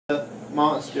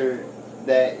monster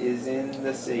that is in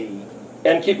the sea.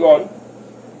 And keep going.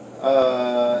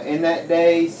 In that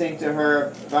day sing to her a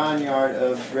vineyard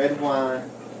of red wine.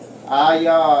 I,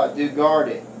 Yah, do guard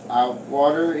it. I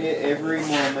water it every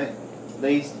moment,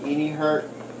 lest any hurt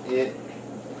it.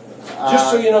 Just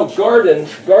so you know, garden,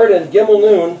 Gimel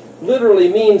Nun, literally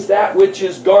means that which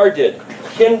is guarded.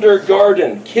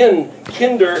 Kindergarten.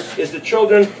 Kinder is the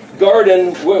children.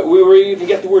 Garden, where you even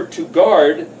get the word to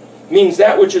guard, means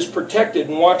that which is protected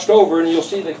and watched over. And you'll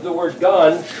see that the word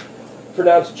gan,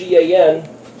 pronounced G-A-N,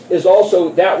 is also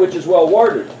that which is well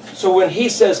watered. So when he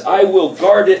says, I will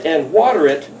guard it and water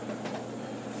it,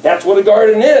 that's what a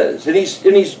garden is. And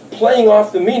he's playing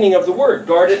off the meaning of the word,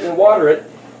 guard it and water it.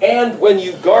 And when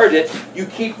you guard it, you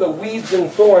keep the weeds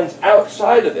and thorns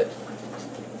outside of it,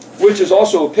 which is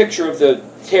also a picture of the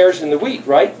tares in the wheat,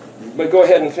 right? But go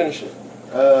ahead and finish it.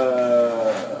 Where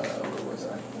was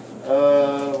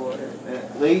I?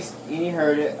 At least any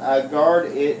hurt it. I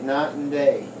guard it night and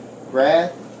day.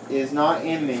 Wrath is not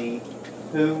in me.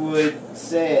 Who would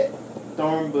set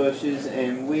thorn bushes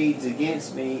and weeds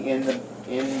against me in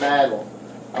battle?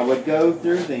 I would go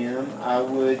through them. I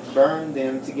would burn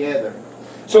them together.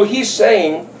 So he's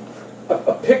saying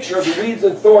a picture of the weeds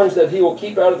and thorns that he will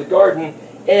keep out of the garden.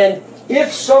 And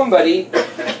if somebody,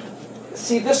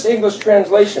 see this English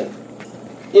translation,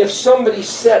 if somebody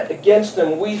set against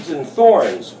them weeds and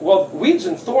thorns, well, weeds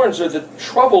and thorns are the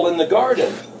trouble in the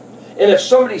garden. And if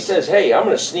somebody says, hey, I'm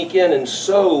going to sneak in and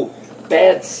sow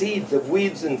bad seeds of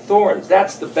weeds and thorns,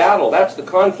 that's the battle, that's the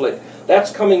conflict,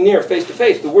 that's coming near face to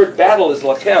face. The word battle is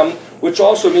lachem, which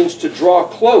also means to draw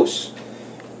close.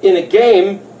 In a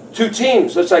game, two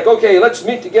teams. It's like, okay, let's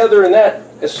meet together in that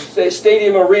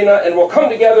stadium arena, and we'll come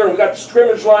together, and we've got the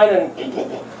scrimmage line, and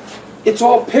it's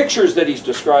all pictures that he's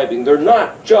describing. They're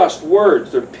not just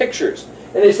words, they're pictures.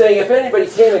 And he's saying, if anybody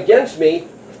came against me,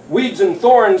 weeds and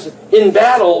thorns in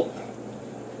battle,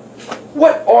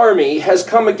 what army has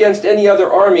come against any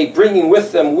other army bringing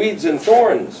with them weeds and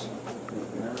thorns?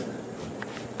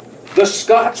 The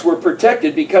Scots were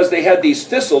protected because they had these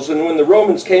thistles, and when the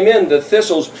Romans came in, the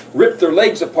thistles ripped their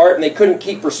legs apart and they couldn't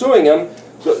keep pursuing them,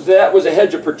 so that was a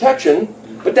hedge of protection.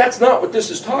 But that's not what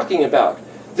this is talking about.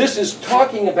 This is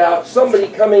talking about somebody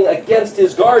coming against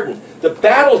his garden. The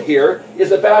battle here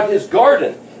is about his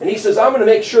garden. And he says, I'm going to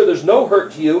make sure there's no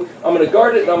hurt to you. I'm going to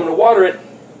guard it and I'm going to water it.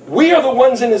 We are the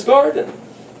ones in his garden.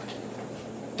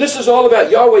 This is all about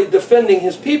Yahweh defending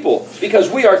his people because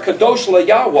we are Kadosh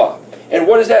LaYahweh. And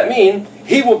what does that mean?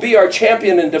 He will be our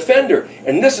champion and defender.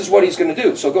 And this is what he's going to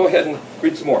do. So go ahead and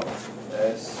read some more.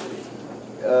 Let's see.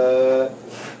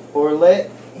 Or let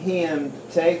him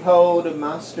take hold of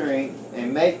my strength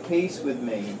and make peace with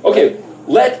me. Okay,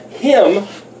 let him,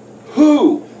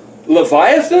 who?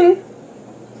 Leviathan?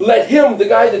 Let him, the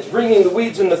guy that's bringing the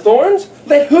weeds and the thorns?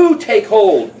 Let who take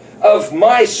hold of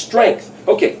my strength?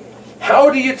 Okay, how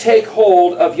do you take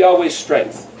hold of Yahweh's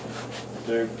strength?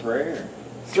 Through prayer.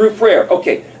 Through prayer.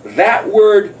 Okay, that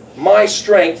word, my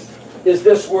strength, is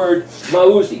this word,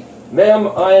 mauzi. Mem,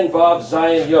 ayin, vav,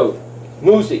 zayin, yod.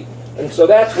 Muzi. And so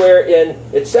that's where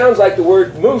it sounds like the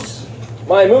word moose,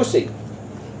 my moosey.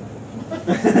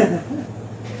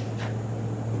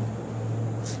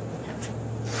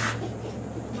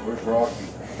 Where's Rocky?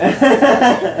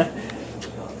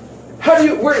 How do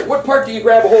you, what part do you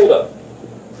grab a hold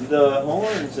of? The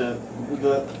horns of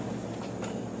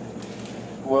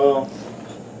well,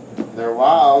 they're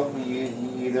wild. You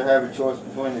either have a choice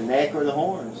between the neck or the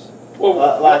horns. Well,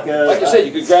 like I said,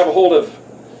 you could grab a hold of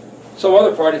some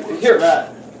other part. Here, right.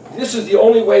 This is the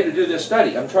only way to do this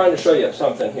study. I'm trying to show you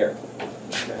something here.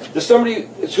 Okay. Does somebody,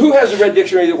 who has a red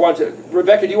dictionary that wants it?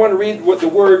 Rebecca, do you want to read what the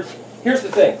word, here's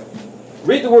the thing.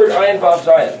 Read the word ayin, vav,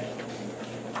 zayin.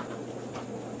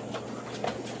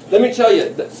 Let me tell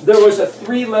you, there was a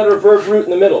three-letter verb root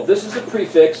in the middle. This is the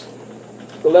prefix,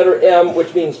 the letter M,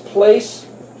 which means place,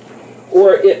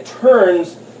 or it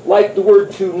turns, like the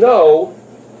word to know,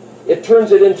 it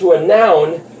turns it into a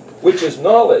noun, which is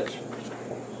knowledge.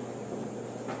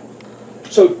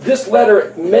 So this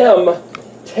letter, mem,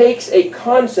 takes a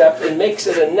concept and makes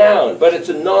it a noun, but it's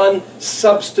a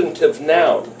non-substantive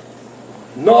noun.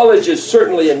 Knowledge is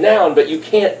certainly a noun, but you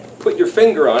can't put your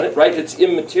finger on it, right? It's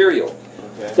immaterial.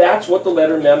 Okay. That's what the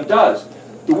letter mem does.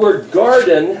 The word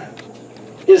garden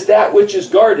is that which is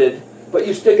guarded, but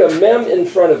you stick a mem in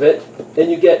front of it, and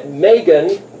you get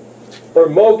Megan, or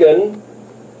Mogan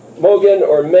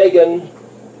or Megan,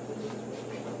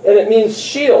 and it means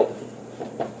shield.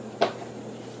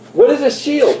 What is a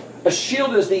shield? A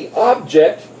shield is the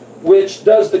object which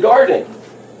does the guarding.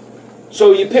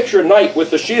 So you picture a knight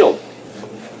with a shield.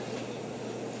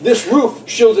 This roof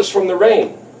shields us from the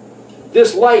rain.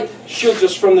 This light shields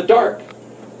us from the dark.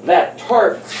 That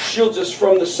tarp shields us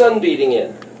from the sun beating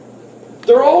in.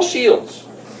 They're all shields.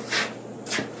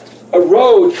 A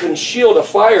road can shield a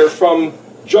fire from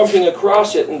jumping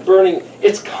across it and burning.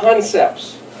 It's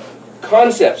concepts.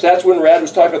 Concepts. That's when Rad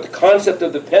was talking about the concept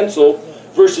of the pencil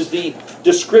versus the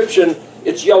description.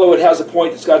 It's yellow, it has a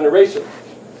point, it's got an eraser.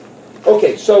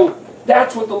 Okay, so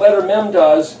that's what the letter mem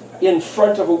does in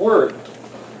front of a word.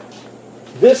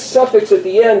 This suffix at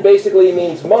the end basically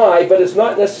means my, but it's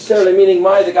not necessarily meaning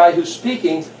my, the guy who's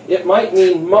speaking. It might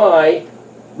mean my,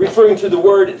 referring to the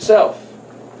word itself.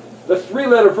 The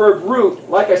three-letter verb root,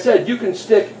 like I said, you can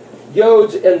stick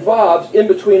yods and vobs in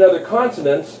between other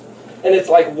consonants, and it's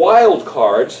like wild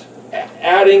cards,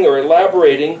 adding or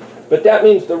elaborating, but that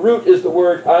means the root is the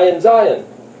word ayin zayin.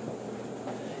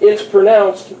 It's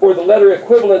pronounced, or the letter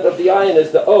equivalent of the ayin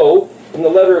is the O, and the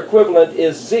letter equivalent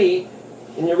is Z,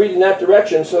 and you're reading that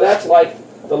direction, so that's like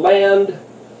the land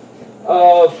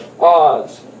of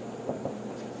Oz.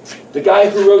 The guy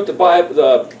who wrote the Bible,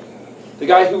 the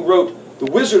guy who wrote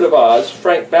The Wizard of Oz,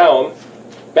 Frank Baum,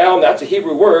 that's a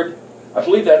Hebrew word, I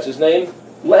believe that's his name,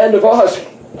 Land of Oz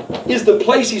is the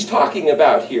place he's talking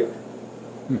about here.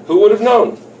 Who would have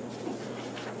known?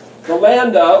 The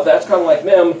land of, that's kind of like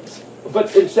mem,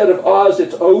 but instead of Oz,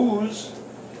 it's Oz.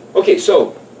 Okay,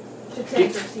 so. To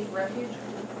take or seek refuge?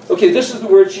 Okay, this is the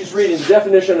word she's reading, the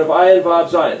definition of ayin, vav,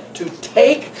 zayin. To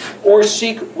take or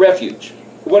seek refuge.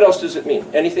 What else does it mean?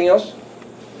 Anything else?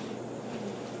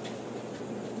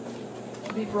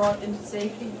 To be brought into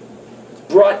safety?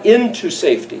 Brought into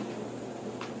safety.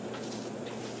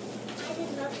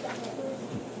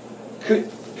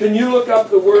 Can you look up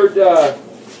the word,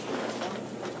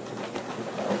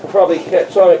 probably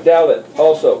Sonic Dalit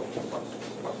also.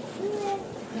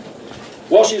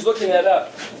 While she's looking that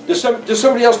up, does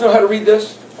somebody else know how to read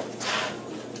this?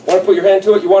 Want to put your hand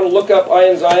to it? You want to look up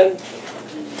ayin zayin?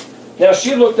 Now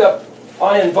she looked up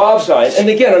ayin vav zayin, and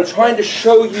again I'm trying to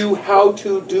show you how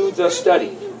to do the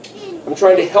study. I'm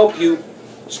trying to help you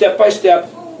step by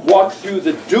step walk through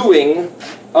the doing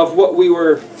of what we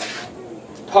were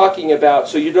talking about,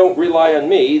 so you don't rely on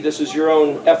me. This is your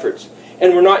own efforts.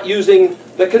 And we're not using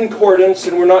the concordance,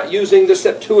 and we're not using the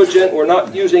Septuagint, we're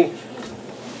not using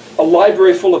a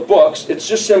library full of books. It's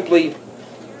just simply,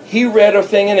 he read a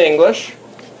thing in English.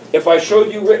 If I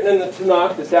showed you written in the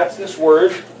Tanakh that that's this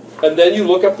word, and then you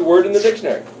look up the word in the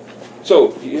dictionary.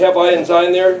 So, you have ayin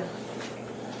zayin there?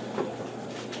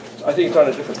 I think it's on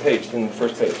a different page than the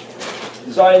first page.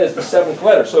 Zayin is the 7th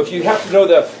letter. So if you have to know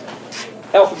the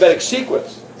alphabetic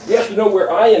sequence, you have to know where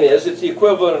ayin is. It's the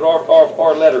equivalent of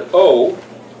our letter O.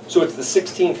 So it's the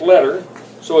 16th letter.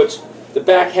 So it's the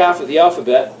back half of the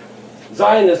alphabet.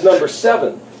 Zayin is number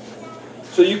 7.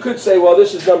 So you could say, well,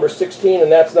 this is number 16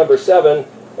 and that's number 7.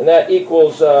 And that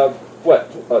equals,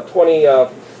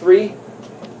 23?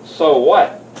 So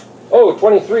what? Oh,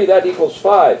 23, that equals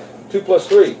 5. 2 plus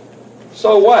 3.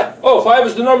 So what? Oh, 5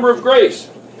 is the number of grace.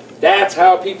 That's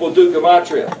how people do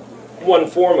gematria. One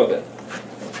form of it.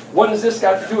 What has this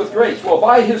got to do with grace? Well,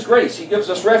 by His grace, He gives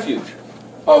us refuge.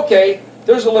 Okay,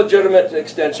 there's a legitimate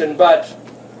extension, but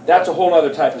that's a whole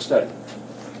other type of study.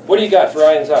 What do you got for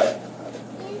ayin zayin?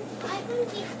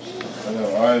 I know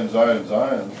ayin zayin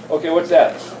zayin. Okay, what's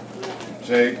that? To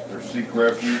take or seek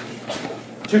refuge.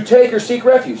 To take or seek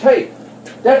refuge. Hey,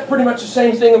 that's pretty much the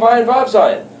same thing of ayin vav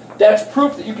zayin. That's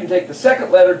proof that you can take the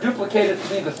second letter, duplicate it to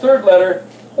be the third letter,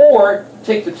 or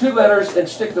take the 2 letters and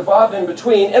stick the vav in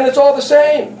between, and it's all the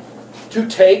same. To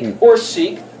take or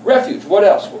seek refuge. What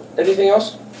else? Anything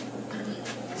else?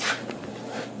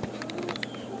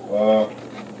 So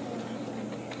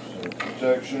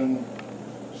protection,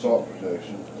 salt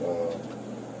protection.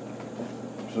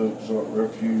 So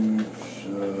refuge.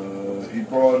 He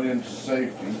brought into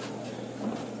safety.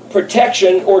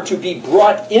 Protection, or to be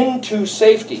brought into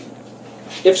safety.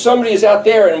 If somebody is out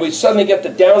there and we suddenly get the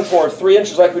downpour of 3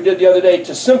 inches like we did the other day,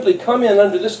 to simply come in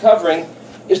under this covering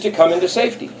is to come into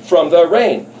safety from the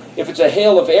rain. If it's a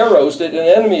hail of arrows that an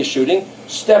enemy is shooting,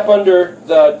 step into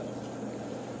the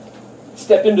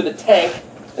tank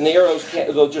and the arrows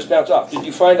they'll just bounce off. Did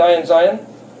you find ayin zayin?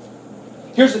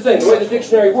 Here's the thing, the way the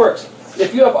dictionary works.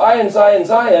 If you have ayin zayin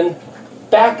zayin,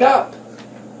 back up.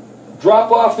 Drop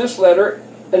off this letter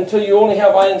until you only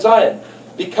have ayin zayin.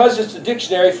 Because it's a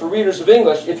dictionary for readers of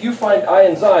English, if you find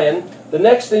ayin zayin, the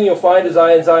next thing you'll find is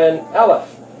ayin zayin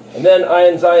aleph, and then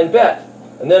ayin zayin bet,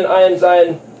 and then ayin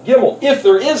zayin gimel, if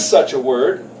there is such a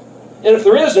word. And if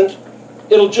there isn't,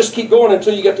 it'll just keep going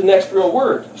until you get the next real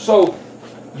word. So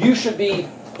you should be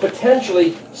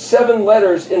potentially 7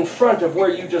 letters in front of where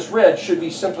you just read should be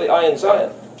simply ayin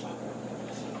zayin.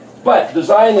 But the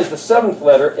Zion is the 7th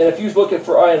letter, and if you was looking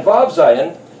for Ayin Vav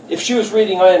Zion, if she was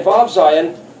reading Ayin Vav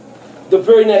Zion, the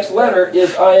very next letter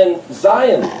is Ayin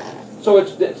Zion. So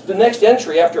it's the next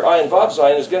entry after Ayin Vav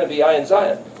Zion is going to be Ayin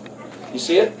Zion. You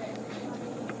see it?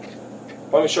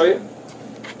 Want me to show you?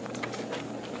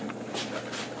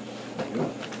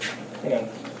 Hang on.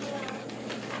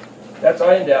 That's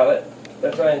Ayin Dalet.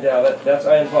 That's Ayin Dalet. That's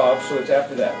Ayin Vav, so it's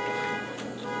after that.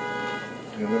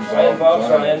 Ayin Vav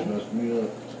Zion.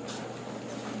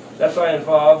 That's Ayin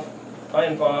Vav.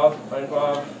 Ayin Vav. Ayin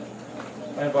Vav.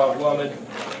 Ayin Vav Lamed.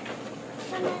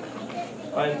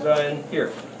 Ayin Zion.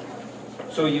 Here.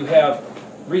 So you have,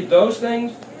 read those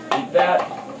things, read that,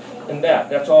 and that.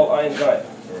 That's all Ayin Zion.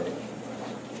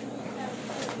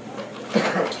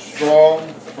 Strong,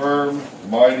 firm,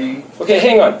 mighty. Okay,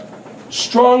 hang on.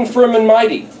 Strong, firm, and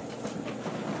mighty.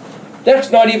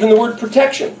 That's not even the word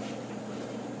protection.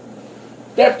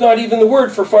 That's not even the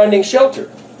word for finding shelter.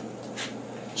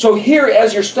 So here,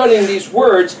 as you're studying these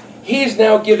words, he's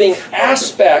now giving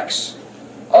aspects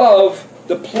of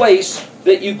the place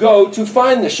that you go to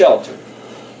find the shelter.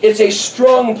 It's a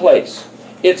strong place.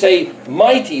 It's a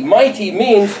mighty. Mighty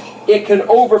means it can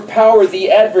overpower the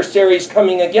adversaries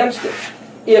coming against it.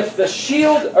 If the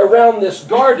shield around this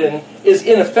garden is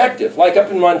ineffective, like up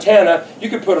in Montana, you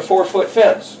could put a 4-foot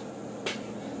fence.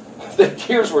 The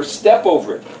deers will step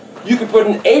over it. You could put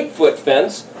an 8-foot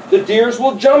fence, the deers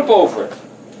will jump over it.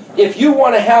 If you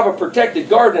want to have a protected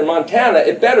garden in Montana,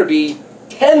 it better be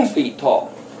 10 feet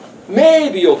tall.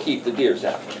 Maybe you'll keep the deers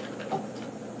out.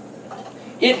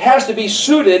 It has to be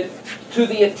suited to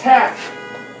the attack.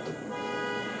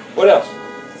 What else?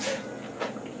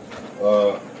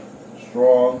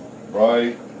 Strong,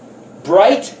 bright.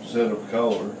 Bright? Set of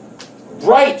color.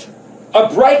 Bright. A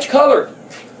bright color.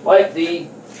 Like the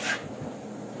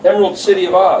Emerald City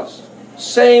of Oz.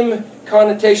 Same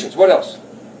connotations. What else?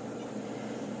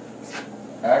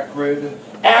 Acrid.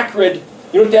 Acrid.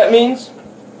 You know what that means?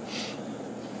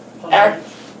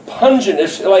 Pungent.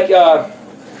 It's like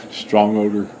strong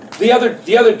odor.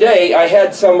 the other day I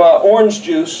had some orange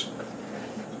juice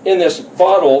in this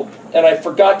bottle, and I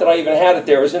forgot that I even had it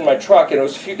there. It was in my truck, and it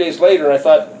was a few days later, and I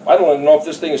thought, I don't even know if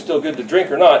this thing is still good to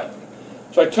drink or not.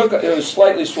 So I took it. Was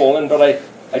slightly swollen, but I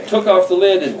took off the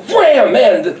lid, and wham,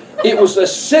 man, it was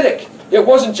acidic. It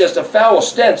wasn't just a foul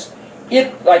stench.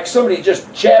 It, like somebody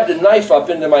just jabbed a knife up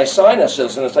into my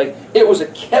sinuses, and it's like, it was a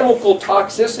chemical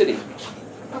toxicity.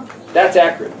 That's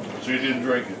acrid. So you didn't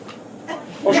drink it?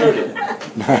 Oh, sure did. No,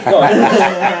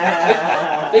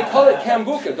 they call it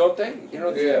kombucha, don't they? You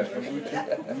know, Yeah,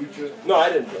 kombucha. No, I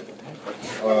didn't drink it.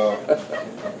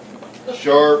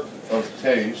 Sharp of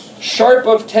taste. Sharp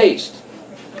of taste.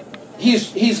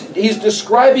 He's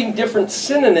describing different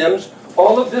synonyms,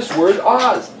 all of this word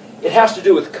Oz. It has to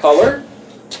do with color,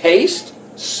 taste,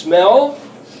 smell,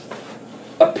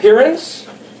 appearance,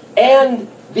 and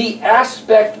the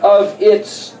aspect of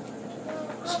its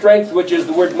strength, which is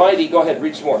the word mighty. Go ahead,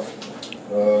 read some more.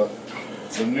 The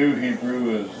New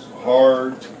Hebrew is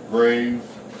hard, grave.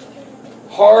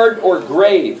 Hard or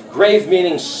grave. Grave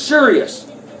meaning serious.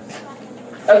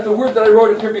 As the word that I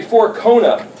wrote up here before,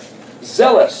 Kona,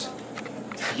 zealous.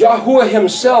 Yahuwah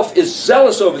himself is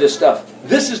zealous over this stuff.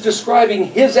 This is describing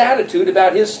his attitude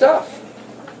about his stuff.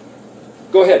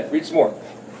 Go ahead, read some more.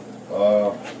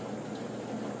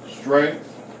 Strength,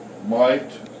 might,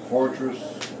 fortress,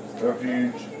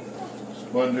 refuge,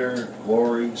 splendor,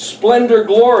 glory. Splendor,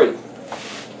 glory.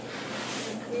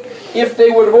 If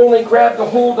they would have only grabbed a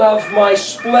hold of my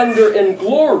splendor and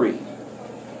glory.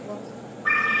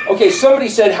 Okay, somebody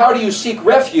said, how do you seek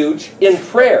refuge? In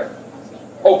prayer.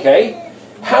 Okay.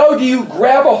 How do you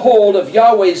grab a hold of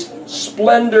Yahweh's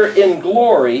splendor and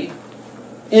glory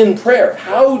in prayer?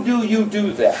 How do you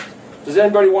do that? Does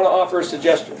anybody want to offer a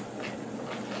suggestion?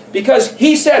 Because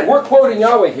he said, we're quoting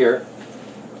Yahweh here,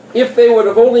 if they would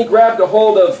have only grabbed a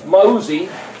hold of Mauzi,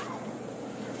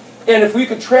 and if we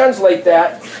could translate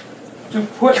that to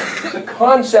put the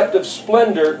concept of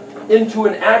splendor into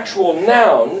an actual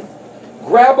noun,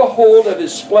 grab a hold of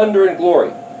his splendor and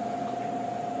glory.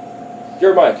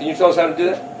 Jeremiah, can you tell us how to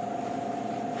do that?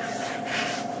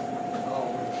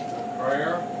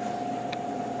 Prayer.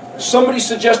 Somebody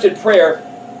suggested prayer.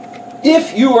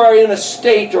 If you are in a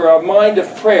state or a mind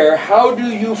of prayer, how do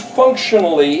you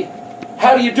functionally,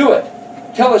 how do you do it?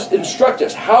 Tell us, instruct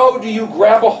us. How do you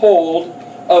grab a hold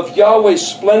of Yahweh's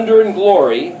splendor and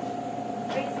glory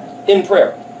in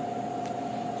prayer?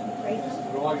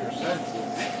 Through all your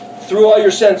senses. Through all your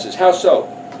senses. How so?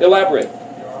 Elaborate.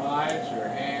 Your eyes, your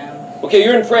hands. Okay,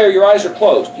 you're in prayer, your eyes are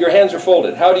closed, your hands are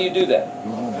folded. How do you do that?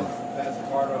 That's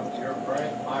part of your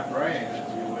praying. My praying is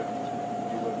you would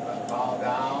bow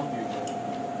down.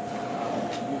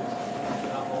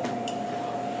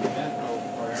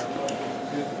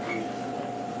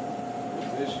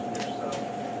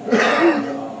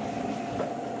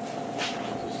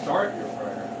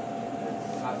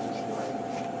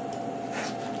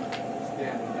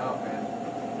 up and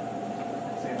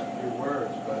saying a few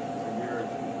words, but when you're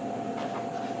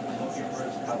looking for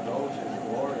his kadosh, his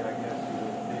glory, I guess you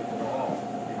would take it all,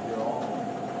 take your all.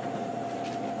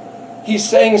 He's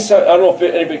saying, I don't know if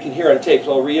anybody can hear on tape,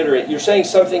 so I'll reiterate. You're saying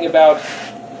something about,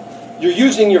 you're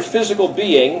using your physical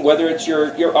being, whether it's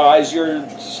your eyes, your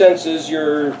senses,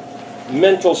 your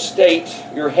mental state,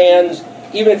 your hands,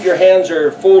 even if your hands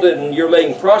are folded and you're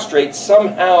laying prostrate,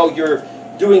 somehow you're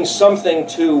doing something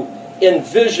to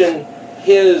envision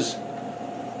his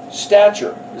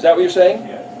stature. Is that what you're saying?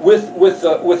 Yes.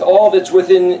 With all that's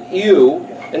within you,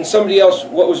 and somebody else,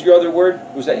 what was your other word?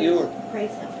 Was that you? Or?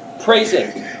 Praise him.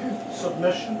 Praising.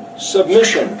 Submission.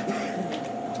 Submission.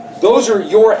 Those are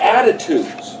your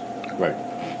attitudes. Right.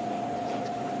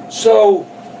 So,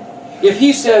 if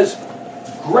he says,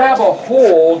 grab a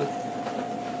hold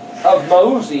of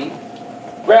Mausi,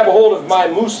 grab a hold of my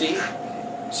Musi,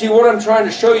 see what I'm trying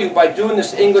to show you by doing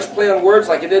this English play on words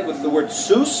like I did with the word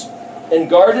sus and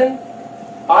garden?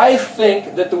 I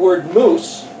think that the word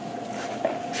moose,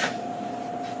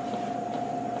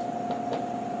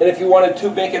 and if you wanted to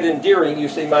make it endearing, you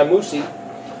say my Musi.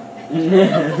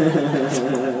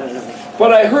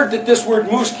 But I heard that this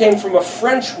word moose came from a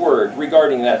French word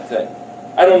regarding that thing.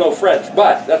 I don't know French,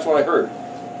 but that's what I heard.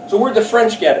 So where'd the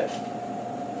French get it?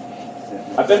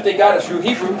 I bet they got it through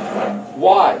Hebrew.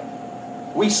 Why?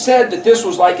 We said that this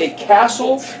was like a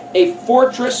castle, a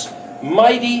fortress,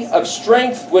 mighty of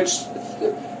strength, which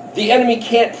the enemy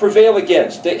can't prevail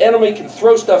against. The enemy can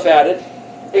throw stuff at it.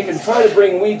 It can try to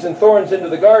bring weeds and thorns into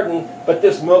the garden, but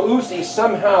this Mausi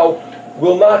somehow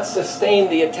will not sustain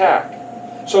the attack.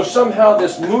 So somehow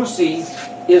this Musi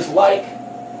is like,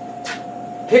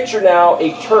 picture now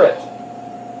a turret,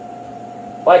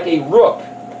 like a rook.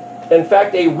 In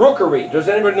fact, a rookery. Does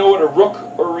anybody know what a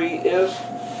rookery is?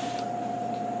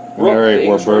 An area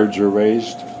where birds are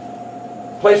raised.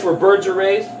 Place where birds are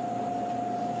raised?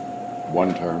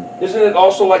 One term. Isn't it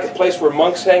also like a place where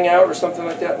monks hang out or something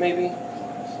like that, maybe?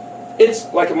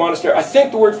 It's like a monastery. I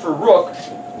think the word for rook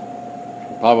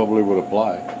Probably would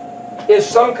apply. is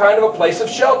some kind of a place of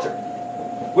shelter.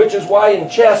 Which is why in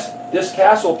chess, this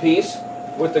castle piece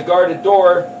with the guarded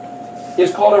door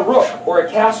is called a rook or a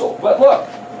castle. But look,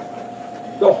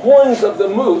 the horns of the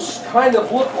moose kind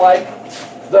of look like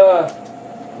the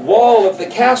wall of the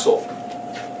castle.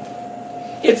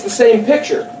 It's the same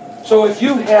picture. So if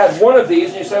you had one of these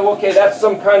and you say, well, okay, that's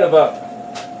some kind of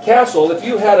a castle. If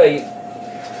you had a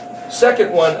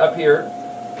second one up here,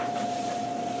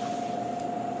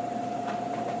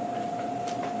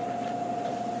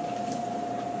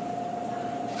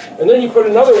 and then you put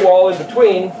another wall in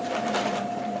between,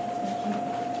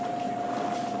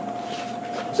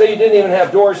 say you didn't even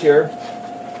have doors here,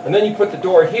 and then you put the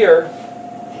door here,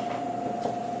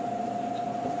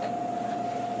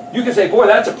 you can say, boy,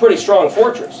 that's a pretty strong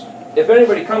fortress. If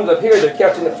anybody comes up here, they're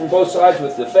catching it from both sides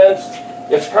with defense.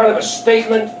 It's kind of a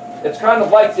statement. It's kind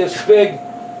of like this big,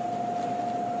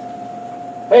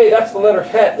 hey, that's the letter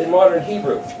het in modern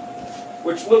Hebrew,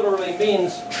 which literally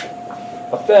means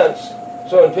a fence.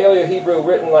 So in Paleo Hebrew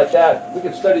written like that, we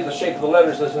could study the shape of the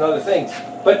letters as another thing.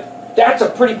 But that's a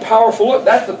pretty powerful look.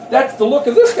 That's the look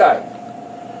of this guy.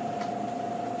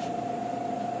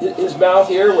 His mouth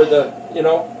here where the,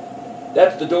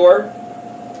 that's the door.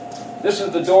 This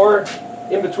is the door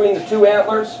in between the two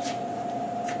antlers.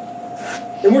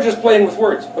 And we're just playing with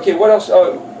words. Okay, what else?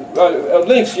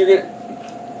 Links, you're going to...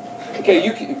 Okay,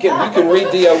 you can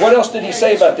read the... what else did he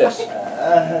say about this?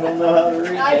 I don't know how to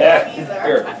read I that. don't either.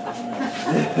 Here.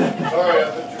 Sorry, I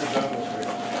thought you were done this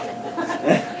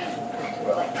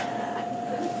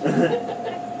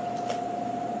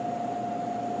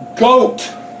week. Goat.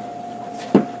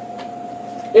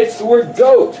 It's the word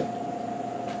goat.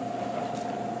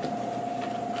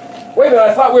 Wait a minute,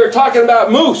 I thought we were talking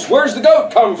about moose. Where's the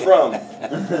goat come from?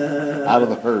 Out of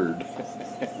the herd.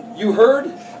 You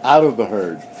heard? Out of the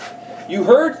herd. You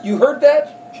heard? You heard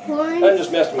that? Horns. I'm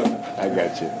just messing with you. I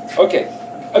got you. Okay.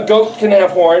 A goat can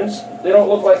have horns. They don't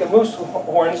look like a moose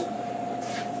horns.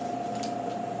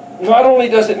 Not only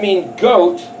does it mean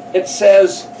goat, it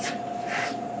says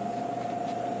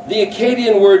the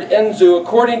Akkadian word enzu,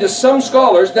 according to some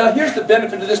scholars. Now here's the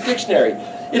benefit of this dictionary.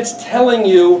 It's telling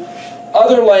you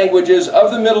other languages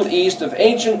of the Middle East of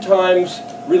ancient times,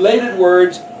 related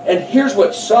words, and here's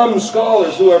what some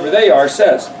scholars, whoever they are,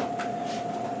 says.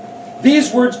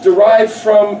 These words derive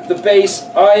from the base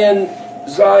ayin,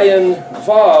 zayin,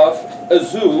 vav,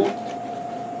 azu,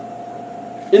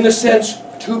 in the sense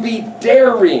to be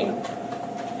daring.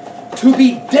 To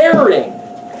be daring.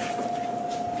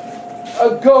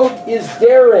 A goat is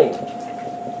daring.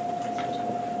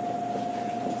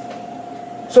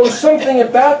 So something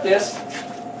about this,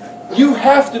 you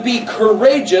have to be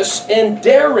courageous and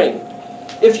daring.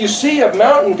 If you see a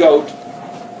mountain goat,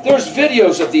 there's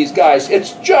videos of these guys.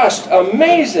 It's just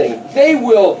amazing. They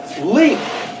will leap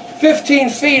 15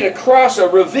 feet across a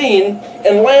ravine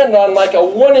and land on like a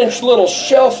 1-inch little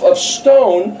shelf of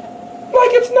stone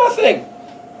like it's nothing.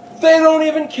 They don't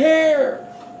even care.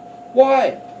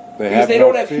 Why? Because they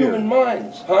don't have human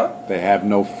minds. Huh? They have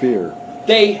no fear.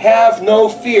 They have no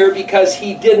fear because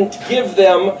he didn't give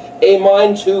them a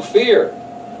mind to fear.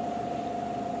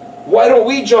 Why don't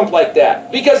we jump like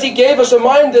that? Because he gave us a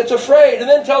mind that's afraid and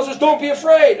then tells us, don't be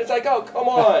afraid. It's like, oh, come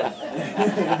on.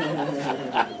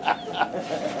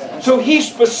 So he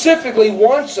specifically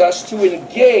wants us to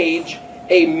engage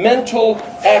a mental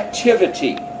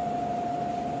activity.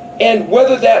 And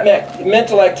whether that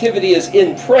mental activity is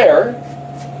in prayer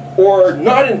or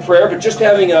not in prayer, but just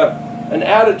having an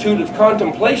attitude of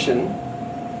contemplation,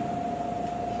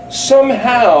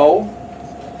 somehow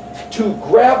to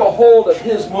grab a hold of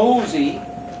his mosey,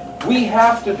 we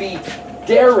have to be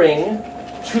daring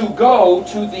to go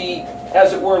to the,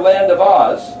 as it were, land of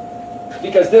Oz,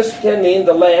 because this can mean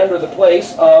the land or the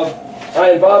place of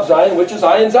Ayin Vav Zion, which is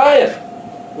Ayin Zion.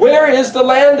 Where is the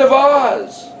land of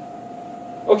Oz?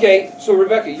 Okay, so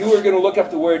Rebecca, you were going to look up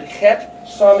the word Het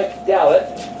Samik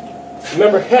Dalet.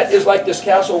 Remember, Het is like this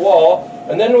castle wall,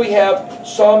 and then we have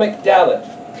Samik Dalet.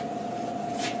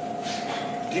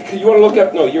 You want to look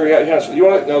up? No, you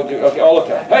want to? No, okay, I'll look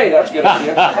up. Hey, that's good. I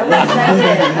wish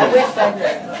I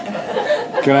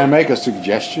did. Can I make a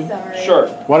suggestion? Sorry. Sure.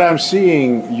 What I'm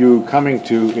seeing you coming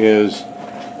to is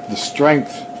the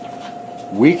strength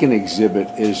we can exhibit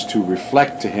is to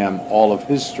reflect to him all of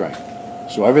his strength.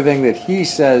 So everything that he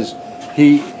says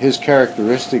his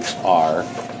characteristics are,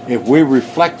 if we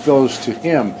reflect those to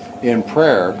him in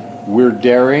prayer, we're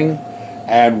daring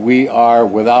and we are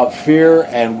without fear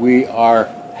and we are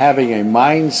having a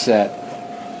mindset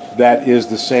that is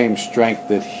the same strength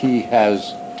that he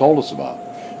has told us about.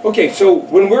 Okay, so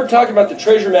when we're talking about the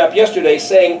treasure map yesterday,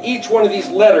 saying each one of these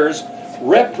letters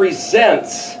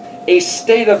represents a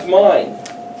state of mind,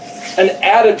 an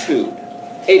attitude,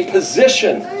 a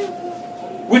position,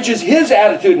 which is his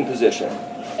attitude and position.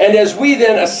 And as we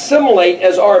then assimilate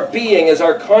as our being, as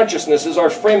our consciousness, as our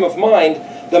frame of mind,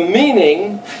 the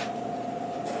meaning,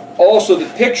 also the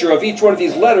picture of each one of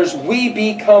these letters, we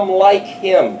become like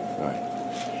him. Right.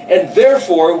 And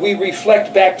therefore, we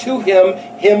reflect back to him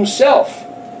himself.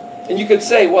 And you could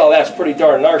say, well, that's pretty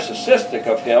darn narcissistic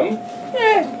of him.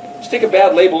 Stick a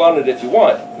bad label on it if you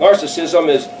want. Narcissism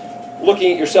is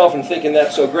looking at yourself and thinking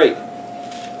that's so great.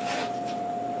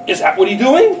 Is that what he's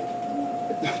doing?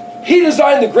 He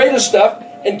designed the greatest stuff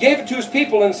and gave it to his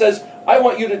people and says, I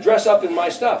want you to dress up in my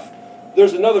stuff.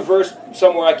 There's another verse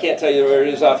somewhere, I can't tell you where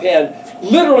it is offhand.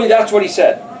 Literally, that's what he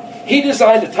said. He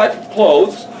designed a type of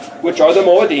clothes, which are the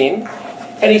Moedim,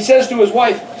 and he says to his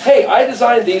wife, hey, I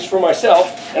designed these for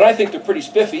myself, and I think they're pretty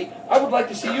spiffy. I would like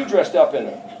to see you dressed up in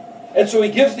them. And so he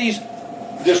gives this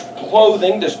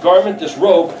clothing, this garment, this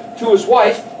robe, to his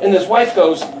wife, and his wife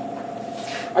goes,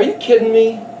 are you kidding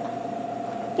me?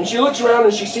 And she looks around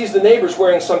and she sees the neighbors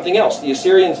wearing something else, the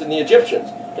Assyrians and the Egyptians.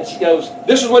 And she goes,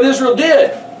 this is what Israel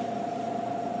did.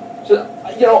 So,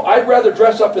 you know, I'd rather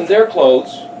dress up in their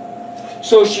clothes.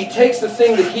 So she takes the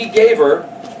thing that he gave her,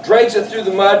 drags it through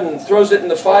the mud and throws it in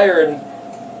the fire, and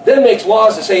then makes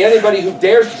laws to say anybody who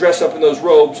dares to dress up in those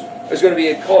robes is going to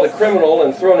be called a criminal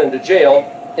and thrown into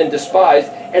jail and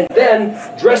despised, and then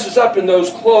dresses up in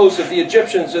those clothes of the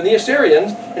Egyptians and the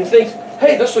Assyrians and thinks,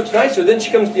 hey, this looks nicer. Then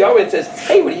she comes to Yahweh and says,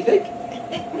 hey, what do you think?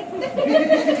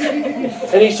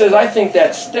 And he says, I think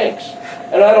that stinks,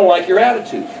 and I don't like your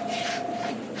attitude.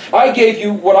 I gave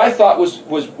you what I thought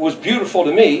was beautiful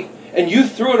to me, and you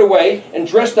threw it away and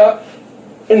dressed up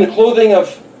in the clothing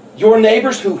of your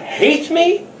neighbors who hate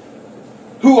me,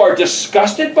 who are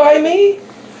disgusted by me,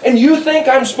 and you think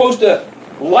I'm supposed to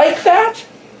like that?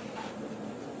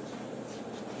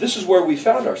 This is where we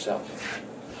found ourselves.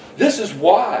 This is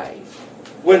why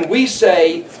when we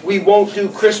say we won't do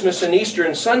Christmas and Easter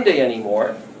and Sunday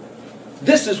anymore,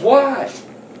 this is why.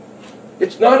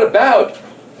 It's not about,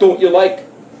 don't you like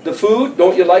the food?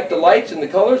 Don't you like the lights and the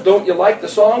colors? Don't you like the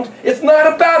songs? It's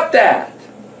not about that.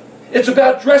 It's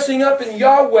about dressing up in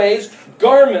Yahweh's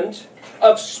garment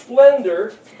of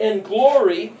splendor and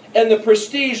glory and the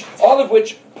prestige, all of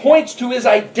which points to his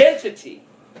identity.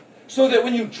 So that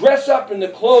when you dress up in the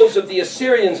clothes of the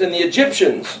Assyrians and the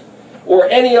Egyptians, or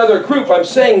any other group, I'm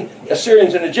saying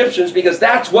Assyrians and Egyptians because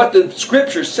that's what the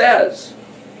scripture says.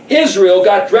 Israel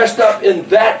got dressed up in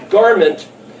that garment,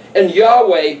 and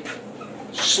Yahweh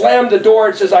slammed the door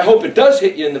and says, I hope it does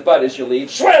hit you in the butt as you leave.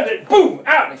 Slammed it, boom,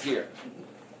 out of here.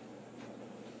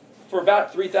 For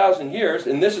about 3,000 years,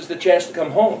 and this is the chance to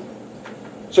come home.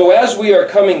 So as we are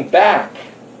coming back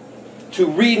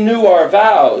to renew our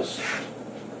vows,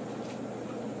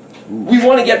 we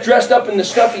want to get dressed up in the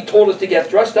stuff he told us to get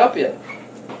dressed up in.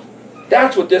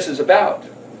 That's what this is about.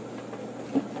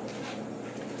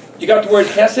 You got the word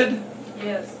hesed?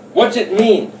 Yes, What's it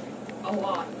mean? a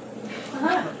lot.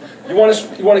 You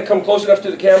want to come close enough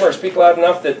to the camera or speak loud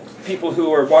enough that people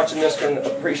who are watching this can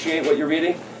appreciate what you're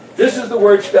reading? This is the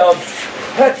word spelled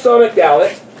het samek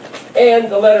dalet,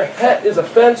 and the letter het is a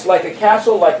fence, like a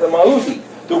castle, like the mauzi.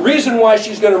 The reason why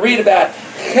she's going to read about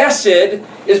chesed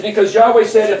is because Yahweh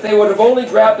said if they would have only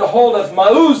grabbed a hold of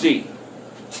mauzi.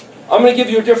 I'm going to give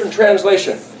you a different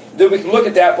translation. Then we can look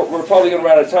at that, but we're probably going to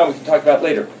run out of time. We can talk about it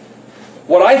later.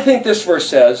 What I think this verse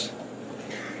says,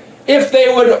 if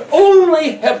they would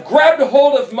only have grabbed a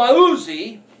hold of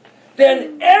mauzi,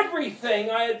 then everything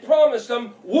I had promised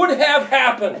them would have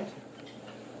happened,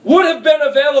 would have been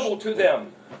available to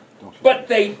them. But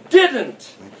they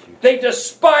didn't. They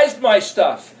despised my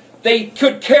stuff. They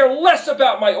could care less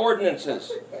about my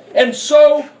ordinances. And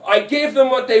so I gave them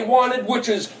what they wanted, which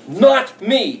is not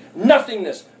me,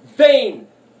 nothingness, vain,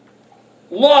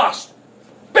 lost.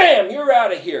 Bam, you're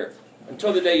out of here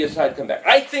until the day you decide to come back.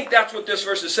 I think that's what this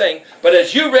verse is saying, but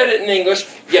as you read it in English,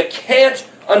 you can't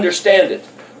understand it.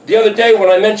 The other day when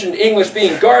I mentioned English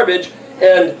being garbage,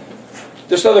 and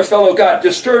this other fellow got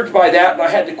disturbed by that, and I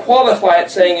had to qualify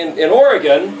it saying in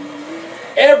Oregon,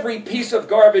 every piece of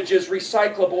garbage is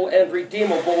recyclable and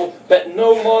redeemable, but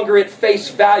no longer at face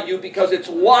value because it's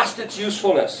lost its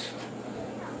usefulness.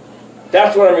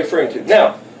 That's what I'm referring to.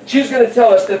 Now, she's going to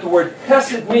tell us that the word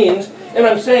hesed means, and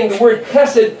I'm saying the word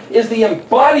hesed is the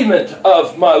embodiment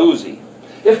of mauzi.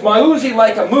 If mauzi,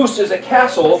 like a moose, is a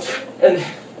castle, and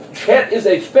het is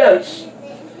a fence,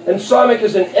 and samek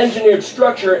is an engineered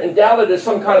structure, and dalet is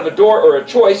some kind of a door or a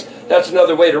choice, that's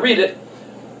another way to read it.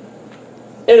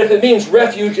 And if it means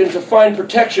refuge and to find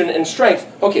protection and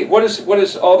strength, okay, what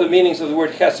is all the meanings of the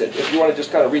word hesed, if you want to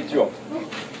just kind of read through them?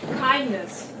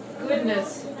 Kindness,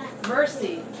 goodness,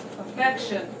 mercy,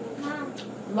 affection,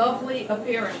 lovely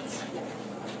appearance.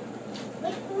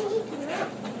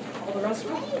 All the rest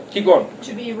of it? Keep going.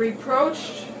 To be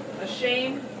reproached,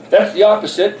 ashamed, That's the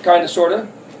opposite, kind of, sort of.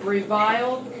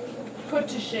 reviled, put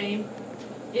to shame,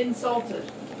 insulted.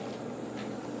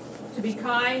 To be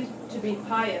kind, to be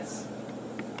pious,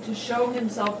 to show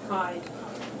himself kind.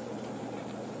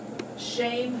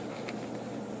 Shame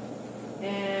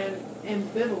and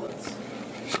ambivalence.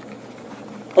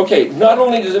 Okay, not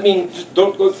only does it mean, just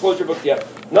don't go close your book yet.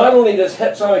 Not only does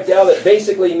het samek dalet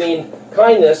basically mean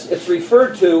kindness, it's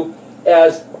referred to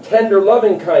as tender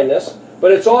loving kindness,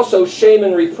 but it's also shame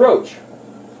and reproach.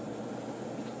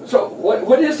 So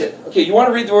what is it? Okay, you want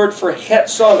to read the word for het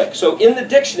samek. So in the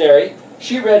dictionary,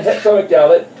 she read het samek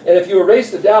dalet, and if you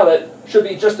erase the dalet, should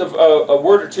be just a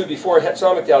word or two before het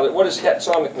samek dalet. What does het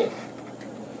samek mean?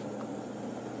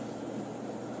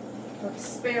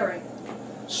 Sparing.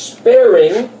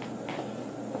 Sparing.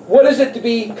 What is it to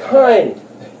be kind?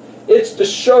 It's to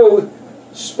show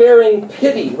sparing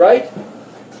pity, right?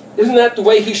 Isn't that the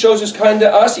way he shows his kind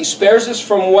to us? He spares us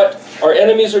from what our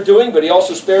enemies are doing, but he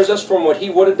also spares us from what he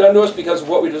would have done to us because of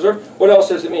what we deserve. What else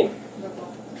does it mean?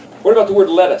 What about the word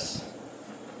lettuce?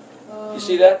 You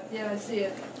see that? Yeah, I see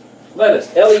it.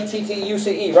 Lettuce.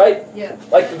 L-E-T-T-U-C-E, right? Yeah.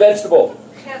 Like the vegetable.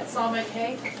 Het samek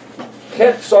hay.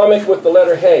 Het samek with the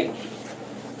letter hay.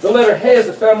 The letter hay is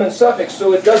a feminine suffix,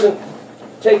 so it doesn't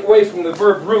take away from the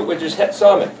verb root, which is het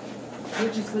samek.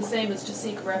 Which is the same as to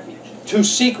seek refuge. To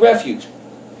seek refuge.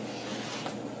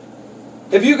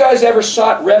 Have you guys ever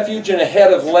sought refuge in a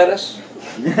head of lettuce?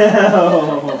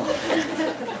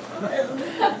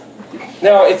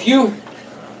 Now, if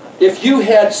you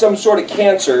had some sort of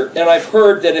cancer, and I've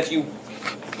heard that if you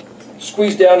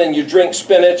squeeze down and you drink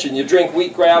spinach and you drink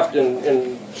wheatgrass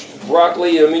and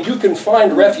broccoli, I mean, you can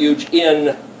find refuge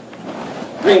in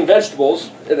green vegetables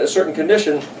in a certain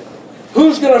condition.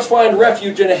 Who's going to find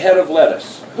refuge in a head of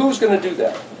lettuce? Who's going to do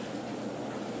that?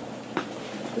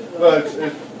 Well,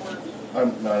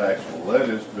 I'm not actual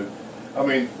lettuce, but I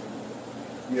mean,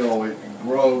 you know, it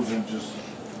grows and just,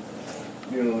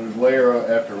 you know, there's layer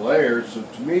after layer. So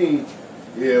to me,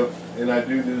 and I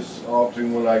do this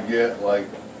often when I get like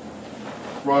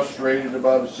frustrated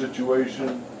about a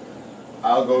situation,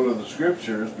 I'll go to the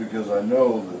scriptures because I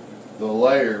know that the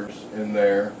layers in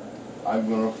there, I'm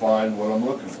going to find what I'm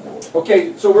looking for.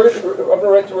 Okay, so I'm going to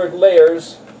write the word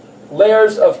layers,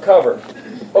 layers of cover.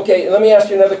 Okay, let me ask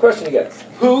you another question again.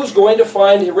 Who's going to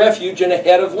find refuge in a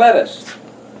head of lettuce?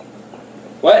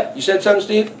 What? You said something,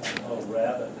 Steve? Oh,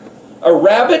 rabbit. A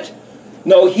rabbit?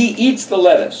 No, he eats the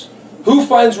lettuce. Who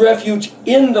finds refuge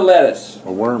in the lettuce?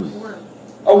 A worm.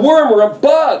 A worm or a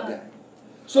bug.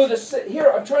 So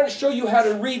here, I'm trying to show you how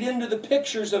to read into the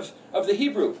pictures of the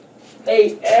Hebrew.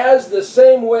 As the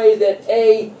same way that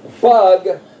a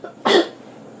bug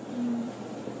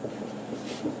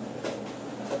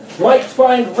might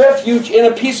find refuge in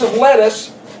a piece of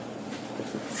lettuce,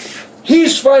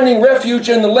 he's finding refuge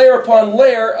in the layer upon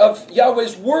layer of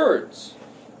Yahweh's words.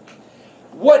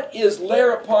 What is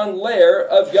layer upon layer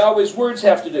of Yahweh's words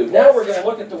have to do? Now we're going to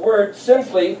look at the word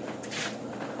simply,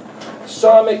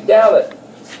 Psalmic Dalet.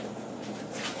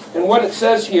 And what it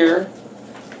says here,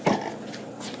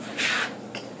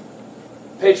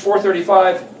 page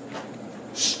 435,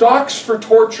 stocks for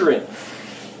torturing.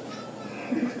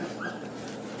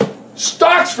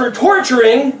 Stocks for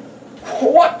torturing?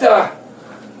 What the?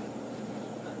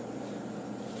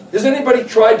 Has anybody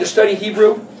tried to study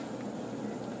Hebrew?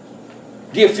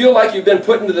 Do you feel like you've been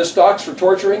put into the stocks for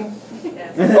torturing?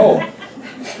 Yes. Oh.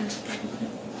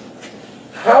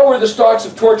 How were the stocks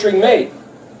of torturing made?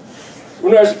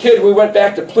 When I was a kid, we went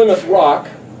back to Plymouth Rock,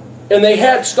 and they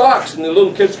had stocks, and the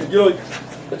little kids could,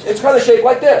 it's kind of shaped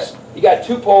like this. You got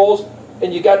two poles,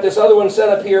 and you got this other one set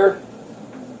up here,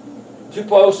 two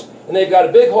posts, and they've got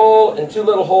a big hole and two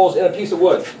little holes in a piece of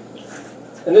wood.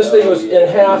 And this thing was in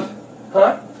half,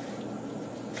 huh?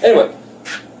 Anyway,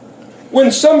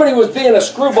 when somebody was being a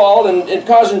screwball and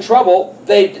causing trouble,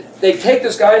 they'd take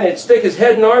this guy and they'd stick his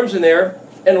head and arms in there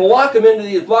and lock him into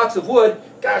these blocks of wood.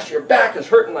 Gosh, your back is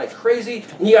hurting like crazy,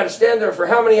 and you got to stand there for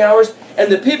how many hours?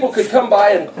 And the people could come by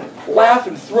and laugh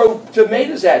and throw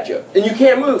tomatoes at you, and you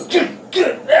can't move.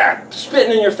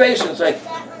 Spitting in your face, and it's like,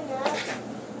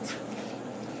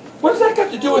 what does that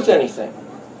got to do with anything?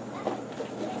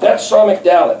 That's Psalmic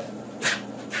Dalet.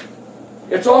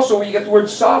 It's also where you get the word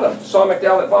Sodom, Psalmic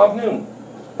Dalet Vav Nun.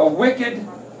 A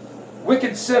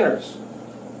wicked sinners.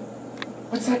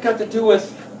 What's that got to do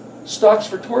with stocks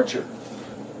for torture?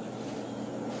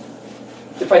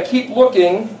 If I keep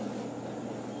looking,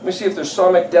 let me see if there's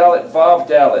Psalmic Dalet Vav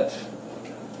Dalet.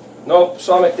 Nope.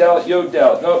 Psalmic Dalet Yod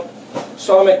Dalet. Nope.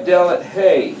 Psalmic Dalet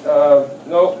Hey.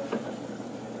 Nope.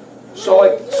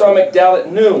 Psalmic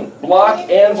Dalet Nun. Block,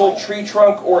 anvil, tree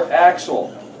trunk, or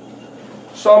axle.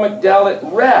 Psalmic Dalet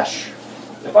Resh.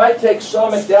 If I take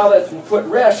Psalmic Dalet and put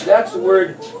Resh, that's the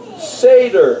word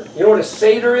Seder. You know what a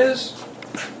Seder is?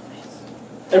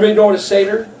 Everybody know what a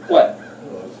Seder? What?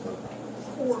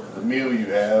 The meal you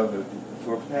have at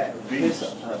For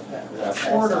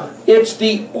Order. It's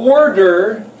the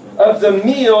order of the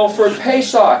meal for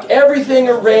Pesach. Everything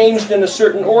arranged in a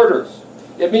certain order.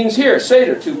 It means here,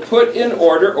 Seder, to put in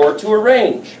order or to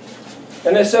arrange.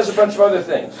 And it says a bunch of other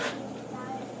things.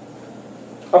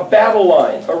 A battle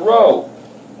line, a row.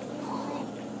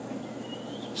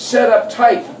 Set up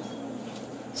type.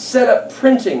 Set up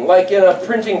printing, like in a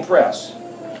printing press.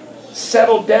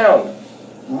 Settled down.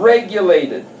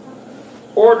 Regulated.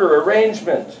 Order,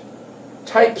 arrangement.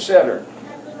 Typesetter.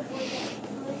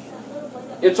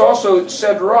 It's also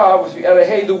Sedra, with at a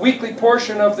hey, the weekly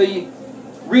portion of the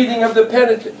reading of the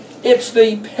Pentateuch. It's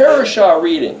the Parashah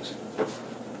readings.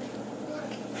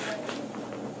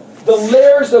 The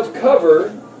layers of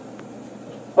cover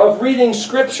of reading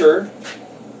Scripture.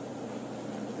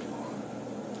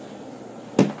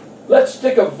 Let's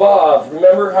stick a Vav.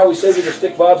 Remember how we say we can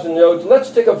stick Vavs and Yods? Let's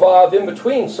stick a Vav in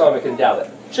between Psalmic and Dalet.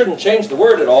 Shouldn't change the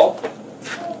word at all.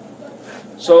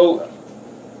 So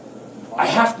I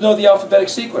have to know the alphabetic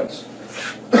sequence.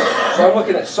 So I'm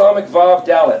looking at Psalmic Vav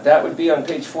Dalet. That would be on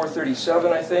page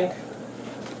 437, I think.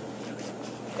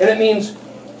 And it means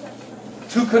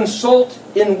to consult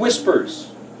in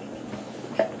whispers,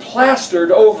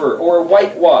 plastered over or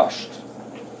whitewashed.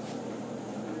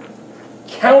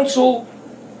 Council,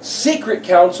 secret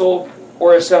council,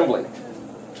 or assembly.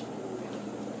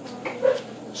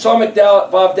 Psalmic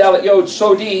Dalet, Vav Dalet Yod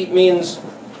Sodi means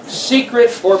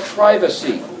secret or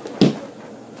privacy.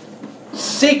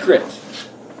 Secret.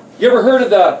 You ever heard of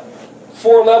the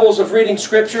 4 levels of reading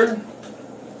Scripture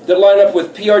that line up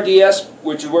with PRDS,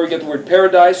 which is where we get the word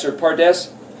paradise or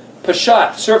pardes?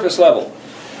 Pashat, surface level.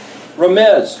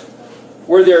 Remez,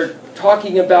 where they're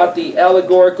talking about the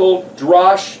allegorical.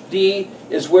 Drash, D,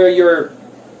 is where you're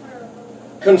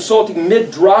consulting.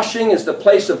 Mid-drashing is the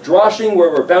place of drashing, where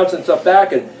we're bouncing stuff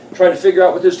back and trying to figure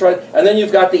out what this is trying. And then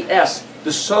you've got the S,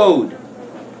 the sod,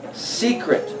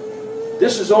 secret.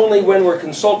 This is only when we're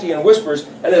consulting in whispers,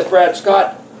 and as Brad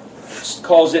Scott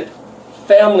calls it,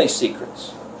 family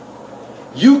secrets.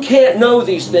 You can't know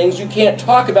these things. You can't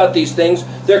talk about these things.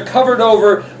 They're covered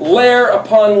over layer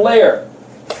upon layer.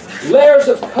 Layers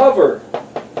of cover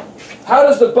How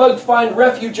does the bug find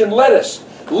refuge in lettuce?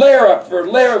 Layer up for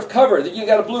layer of cover. That you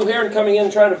got a blue heron coming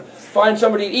in trying to find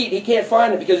somebody to eat. He can't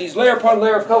find it because he's layer upon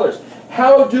layer of colors.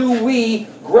 How do we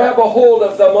grab a hold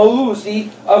of the mauzi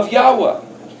of Yahweh?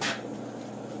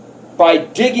 By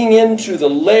digging into the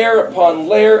layer upon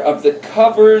layer of the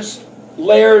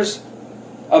layers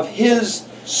of His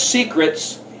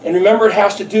secrets. And remember, it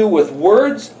has to do with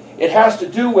words. It has to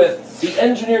do with the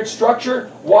engineered structure.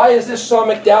 Why is this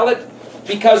Samigdalit?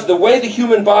 Because the way the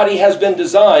human body has been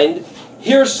designed,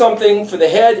 here's something for the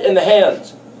head and the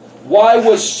hands. Why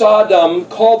was Sodom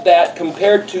called that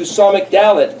compared to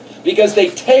Samigdalit? Because they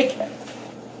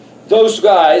those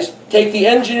guys take the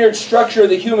engineered structure of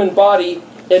the human body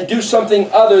and do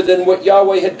something other than what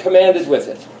Yahweh had commanded with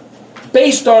it.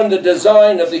 Based on the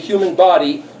design of the human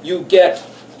body, you get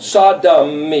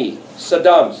Samigdalit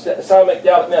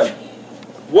Mem.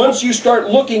 Once you start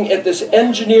looking at this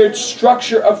engineered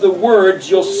structure of the words,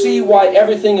 you'll see why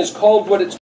everything is called what it's